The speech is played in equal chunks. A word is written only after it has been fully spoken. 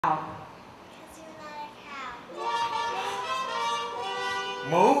Because you're not a cow.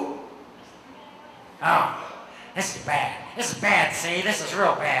 Moo? Oh, this is bad. This is bad, see? This is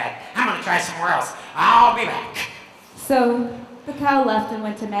real bad. I'm gonna try somewhere else. I'll be back. So the cow left and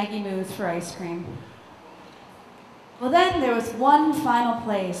went to Maggie Moo's for ice cream. Well, then there was one final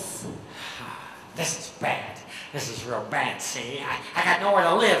place. This is bad. This is real bad, see? I got nowhere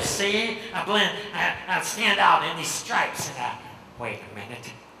to live, see? I stand out in these stripes and wait a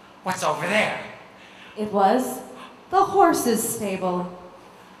minute. What's over there? It was the horse's stable.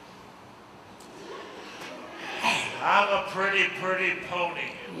 I'm a pretty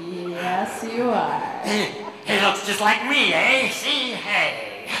pony. Yes, you are. He looks just like me, eh? See?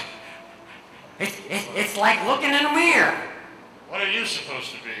 Hey. It's like looking in a mirror. What are you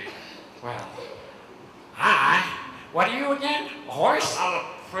supposed to be? Well, what are you again? A horse? I'm a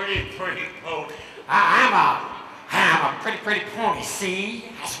pretty pony. I'm a pretty pony, see?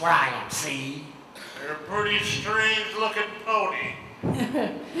 That's what I am, see? You're a pretty strange looking pony.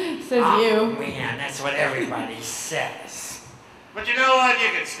 Says you. Man, that's what everybody says. But you know what? You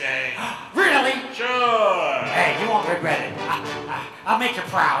can stay. Really? Sure. Hey, you won't regret it. I'll make you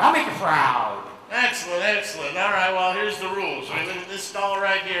proud. I'll make you proud. Excellent. All right, well, here's the rules. We live in this stall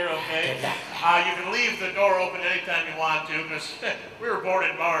right here, okay? You can leave the door open anytime you want to, because we were born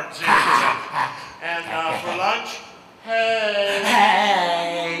in barns here. And for lunch, hey.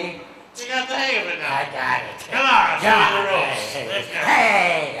 You got the hang of it now. I got it. Come on, I'll show you the rules.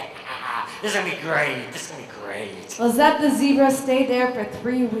 Hey. This is going to be great. This is going to be great. Well, Zeb the zebra stayed there for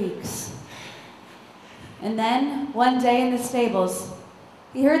 3 weeks. And then, one day in the stables,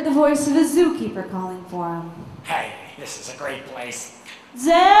 he heard the voice of a zookeeper calling for him. Hey, this is a great place.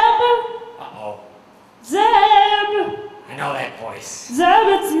 Zeb! Uh-oh. Zeb! I know that voice. Zeb,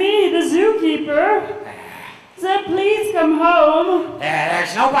 it's me, the zookeeper. Zeb, please come home.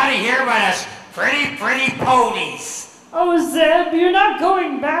 There's nobody here but us pretty ponies. Oh, Zeb, you're not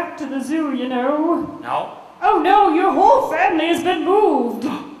going back to the zoo, you know. No? Oh, no, your whole family has been moved.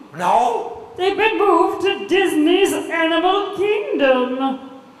 No? They've been moved to Disney's Animal Kingdom.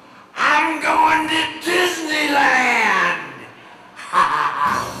 I'm going to Disneyland!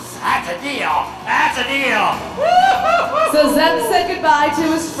 That's a deal. That's a deal. So Zeb said goodbye to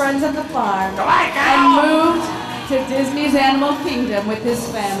his friends at the farm and moved to Disney's Animal Kingdom with his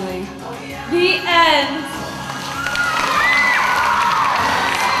family. The end.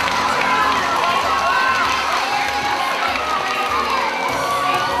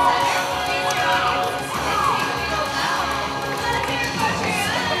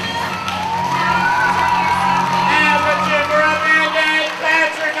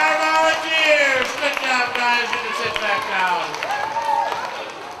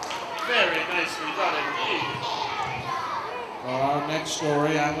 For our next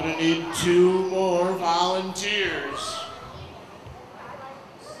story, I'm going to need 2 more volunteers.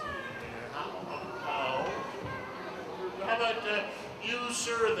 How about you,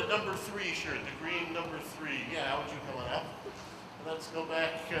 sir, the number 3 shirt, the green number 3. Yeah, how would you come on up? Let's go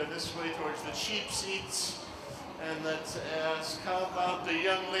back this way towards the cheap seats. And let's ask, how about the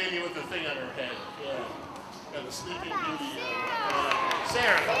young lady with the thing on her head? Yeah, the Sleeping Beauty.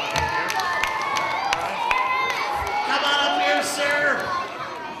 Sarah, come on up here. Come on up here, sir.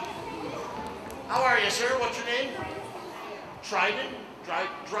 How are you, sir? What's your name? Dryden?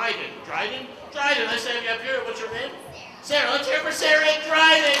 Dryden? Let's have you up here. What's your name? Sarah. Let's hear it for Sarah and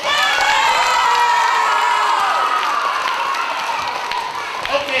Dryden.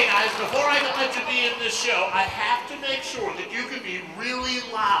 Okay, guys, before I can let you be in this show, I have to make sure that you can be really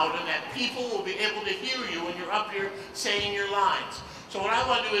loud and that people will be able to hear you when you're up here saying your lines. So what I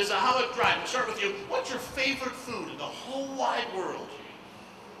want to do is, how about Dryden? We'll start with you. What's your favorite food in the whole wide world?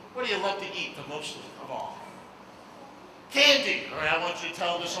 What do you love to eat the most of all? Candy. All right, I want you to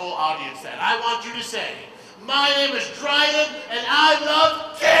tell this whole audience that. I want you to say, my name is Dryden, and I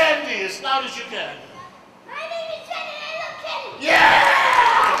love candy, as loud as you can. My name is Jen and I love candy. Yeah!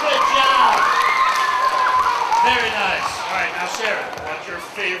 Good job. Very nice. All right, now Sarah, what's your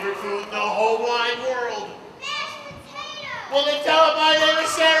favorite food in the whole wide world? Well, then tell them my name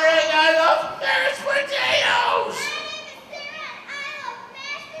is Sarah and I love mashed potatoes!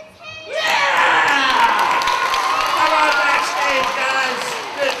 Yeah! Come on backstage, guys.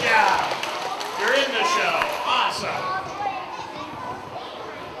 Good job. You're in the show. Awesome.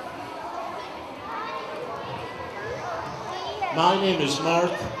 My name is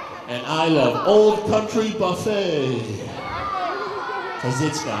Mark, and I love Old Country Buffet. Because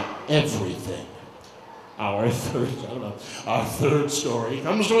it's got everything. Our third story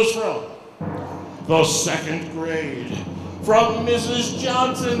comes to us from the 2nd grade. from Mrs.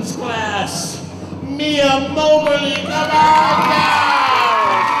 Johnson's class, Mia Moberly. Come on down!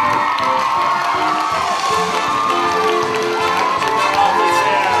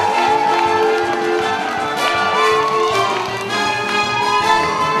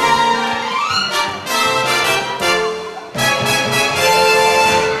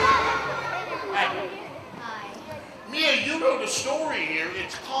 Story here.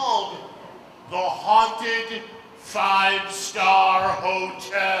 It's called The Haunted 5-Star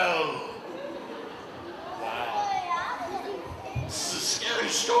Hotel. Wow. This is a scary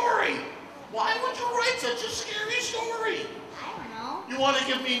story. Why would you write such a scary story? I don't know. You want to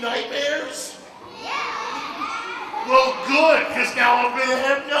give me nightmares? Yeah. Well, good, because now I'm going to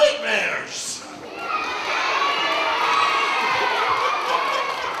have nightmares.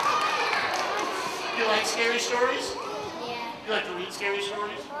 You like scary stories? You like to read scary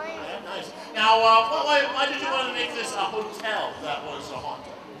stories? Yeah, nice. Now, why did you want to make this a hotel that was a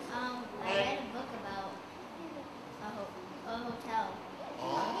haunted? I read a book about a hotel.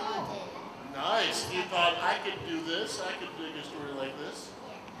 Haunted. Nice. You thought I could do this? I could make a story like this?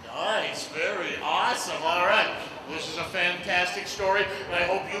 Nice. Very awesome. All right. This is a fantastic story, and I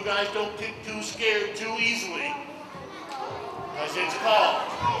hope you guys don't get too scared too easily. Because it's called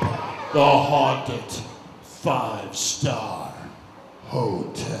The Haunted 5-Star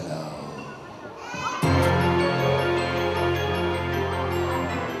Hotel.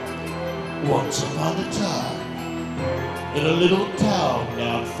 Once upon a time, in a little town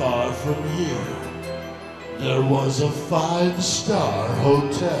not far from here, there was a 5-star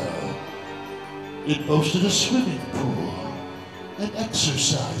hotel. It boasted a swimming pool, an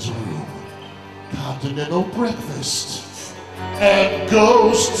exercise room, continental breakfast, and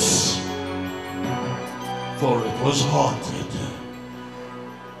ghosts. For it was haunted.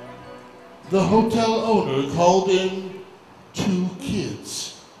 The hotel owner called in 2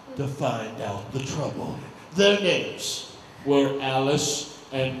 kids to find out the trouble. Their names were Alice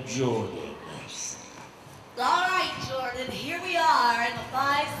and Jordan. All right, Jordan, here we are in the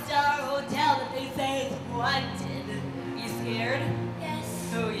 5-star hotel that they say is haunted. You scared? Yes.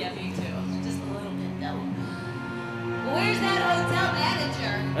 Oh yeah, me too. Just a little bit though. Where's that hotel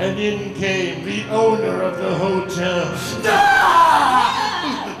manager? And in came the owner of the hotel.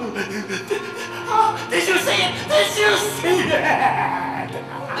 Did you see it? Did you see it?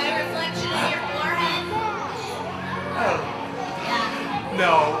 My reflection in your forehead? Oh, Yeah.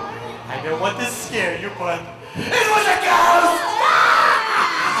 no. I don't want to scare you, but it was a ghost!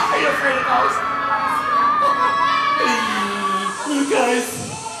 Are you afraid of ghosts? You guys,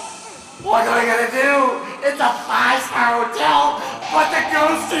 what are we gonna do? It's a 5-star hotel, but the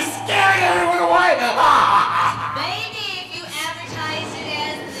ghosts are scaring everyone away! Maybe if you advertise it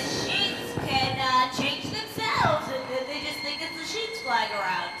as the sheets can change themselves, and then they just think it's the sheets flying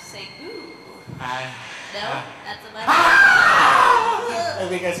around. Say, ooh. No? That's a I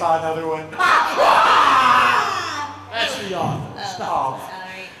bunch. think I saw another one. That's the office. Oh, Stop.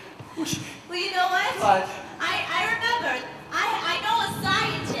 sorry. Well, you know what? What? I remember. I know a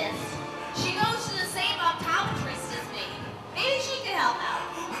scientist. She goes to the same optometrist as me. Maybe she can help out.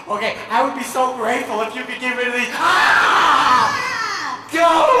 Okay, I would be so grateful if you could get rid of these.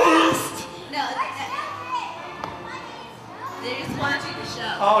 Ghost! No, they're just watching the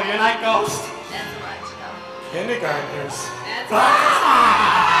show. Oh, you're not ghost? That's right, no. Kindergartners. That's right.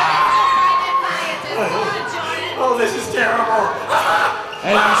 Oh, this is terrible.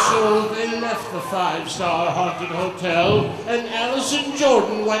 And so they left the 5-star haunted hotel, and Alice and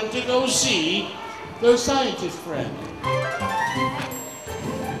Jordan went to go see their scientist friend.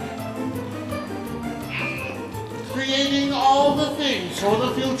 Creating all the things for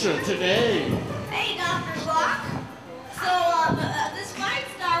the future today. Hey, Dr. Clock. So, this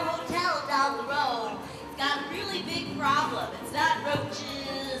 5-star hotel down the road has got a really big problem. It's not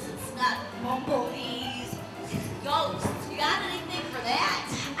roaches, it's not bumblebees, it's ghosts. You got anything for that?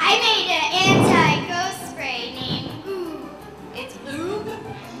 I made an anti-ghost spray named Ooh. It's oob?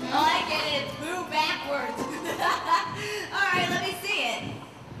 Oh, I get it. It's oob backwards. All right, let me see it.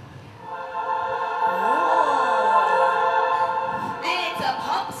 Oh. And it's a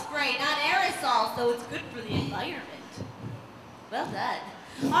pump spray, not aerosol, so it's good for the environment. Well done.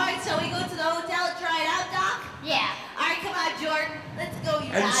 All right, so we go to the hotel and try it out, Doc? Yeah. All right, come on, Jordan. Let's go,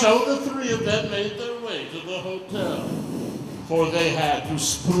 you guys. And so the 3 of them made their way to the hotel, for they had to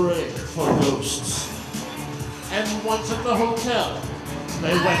spray for ghosts. And once at the hotel,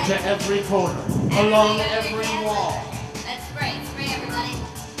 they went to every corner, along every wall. Let's spray everybody.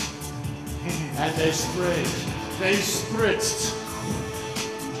 And they sprayed, they spritzed.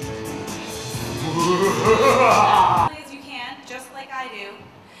 As you can. I do.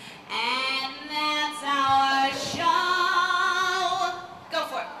 And that's our show. Go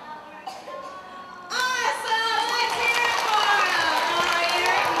for it. Awesome! Let's hear it for him. All right,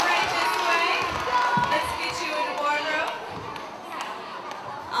 Eric, right this way. Let's get you in the wardrobe.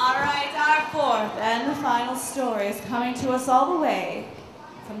 All right, our fourth and the final story is coming to us all the way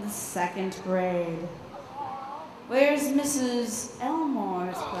from the 2nd grade. Where's Mrs.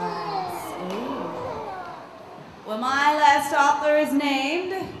 Elmore's class? Ooh. Well, my last author is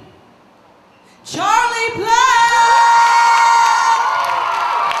named Charlie Plow!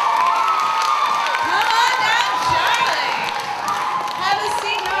 Come on down, Charlie. Have a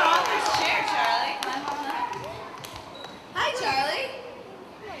seat in our author's chair, Charlie. Climb on up. Hi, Charlie.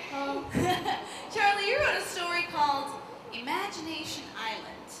 Charlie, you wrote a story called Imagination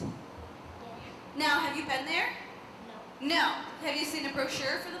Island. Now, have you been there? No. Have you seen a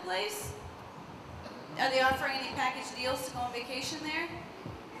brochure for the place? Are they offering any package deals to go on vacation there?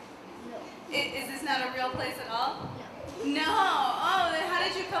 No. Is this not a real place at all? No. Oh, then how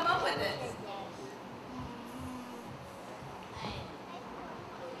did you come up with it?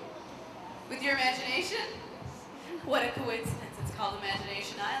 With your imagination? What a coincidence. It's called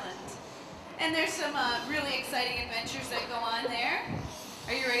Imagination Island. And there's some really exciting adventures that go on there.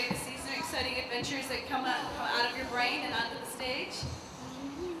 Are you ready to see some exciting adventures that come out of your brain and onto the stage?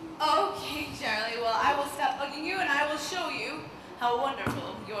 Okay, Charlie. Well, I will stop bugging you and I will show you how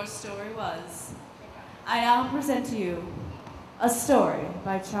wonderful your story was. I now present to you a story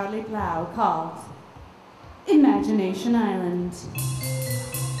by Charlie Plow called Imagination Island.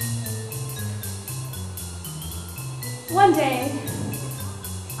 One day,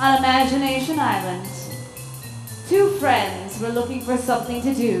 on Imagination Island, two friends were looking for something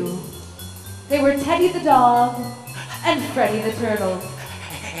to do. They were Teddy the dog and Freddy the turtle.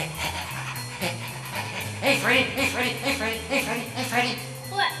 Hey, Freddy, hey, Freddy, hey, Freddy, hey, Freddy, hey, Freddy.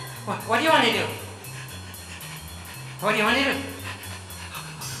 What? What do you want to do? What do you want to do?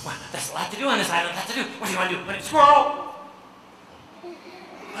 Well, there's a lot to do on this island. What do you want to do? Squirrel!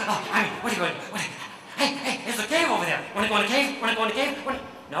 Oh, I mean, what are you going to do? Hey, there's a cave over there. Want to go in a cave? Want to go in a cave?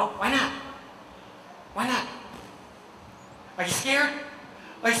 No, why not? Why not? Are you scared?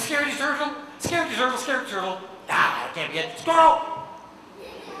 Are you scared, you turtle? Scared, you turtle, scared, turtle. Ah, that can't be it. Squirrel!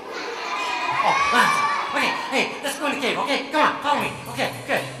 Oh, okay, hey, let's go in the cave, okay? Come on, follow me. Okay,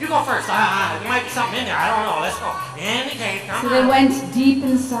 good. You go first. There might be something in there. I don't know. Let's go. In the cave, come on. So they went deep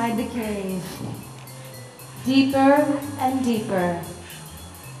inside the cave. Deeper and deeper,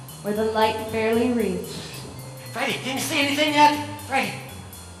 where the light barely reached. Freddy, can you see anything yet? Freddy.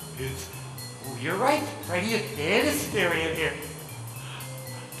 Oh, you're right, Freddy. It is scary in here.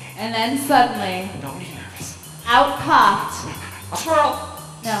 Okay. And then suddenly, Don't be nervous. out popped. A squirrel.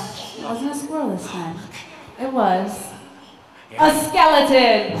 No, it wasn't a squirrel this time. It was a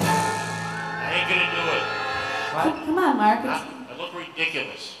skeleton. I ain't gonna do it. What? Come on, Mark. I look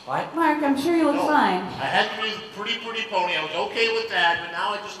ridiculous. What? Mark, I'm sure you look No, fine. I had to be pretty pony. I was okay with that, but now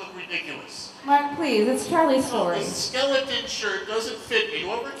I just look ridiculous. Mark, please, it's Charlie's Oh, story. this skeleton shirt doesn't fit me.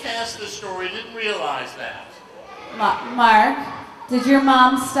 Whoever cast this story didn't realize that. Mark, did your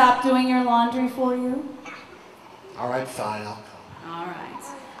mom stop doing your laundry for you? All right, fine, I'll come. All right.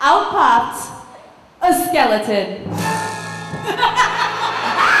 Out popped a skeleton.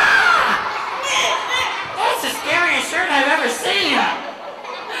 That's the scariest shirt I've ever seen.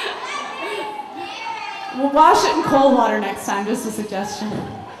 We'll wash it in cold water next time, just a suggestion.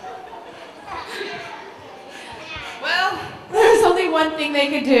 Well, there's only one thing they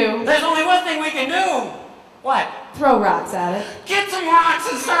could do. There's only one thing we can do. What? Throw rocks at it. Get some rocks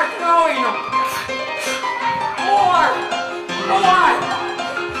and start throwing them. More.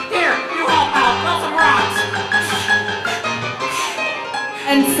 Here, you help out. Throw some rocks.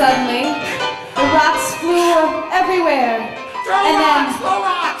 And suddenly, the rocks flew everywhere. Throw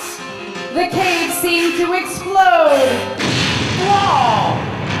rocks. The cave seemed to explode. Whoa.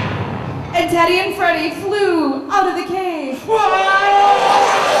 And Teddy and Freddy flew out of the cave.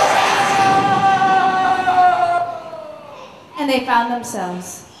 And they found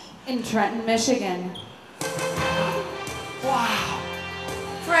themselves in Trenton, Michigan. Wow.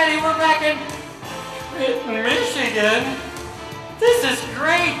 Freddy, we're back in Michigan. This is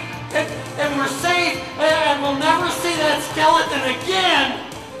great. And we're safe. And we'll never see that skeleton again.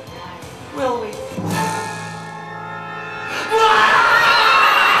 Will we?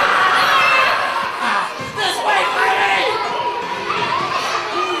 This way, Freddy!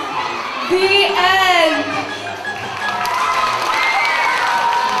 The end.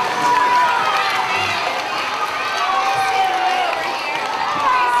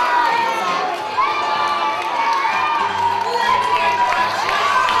 Let's hear it for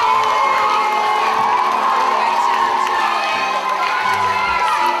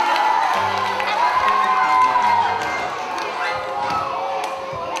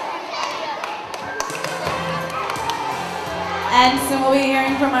And soon we'll be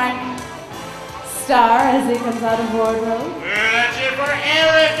hearing from our star as he comes out of wardrobe. That's it for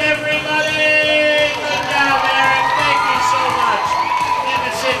Eric, everybody! Good job, Eric. Thank you so much. You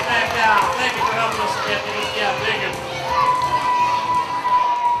can sit back down. Thank you for helping us get these bigger.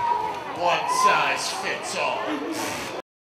 One size fits all.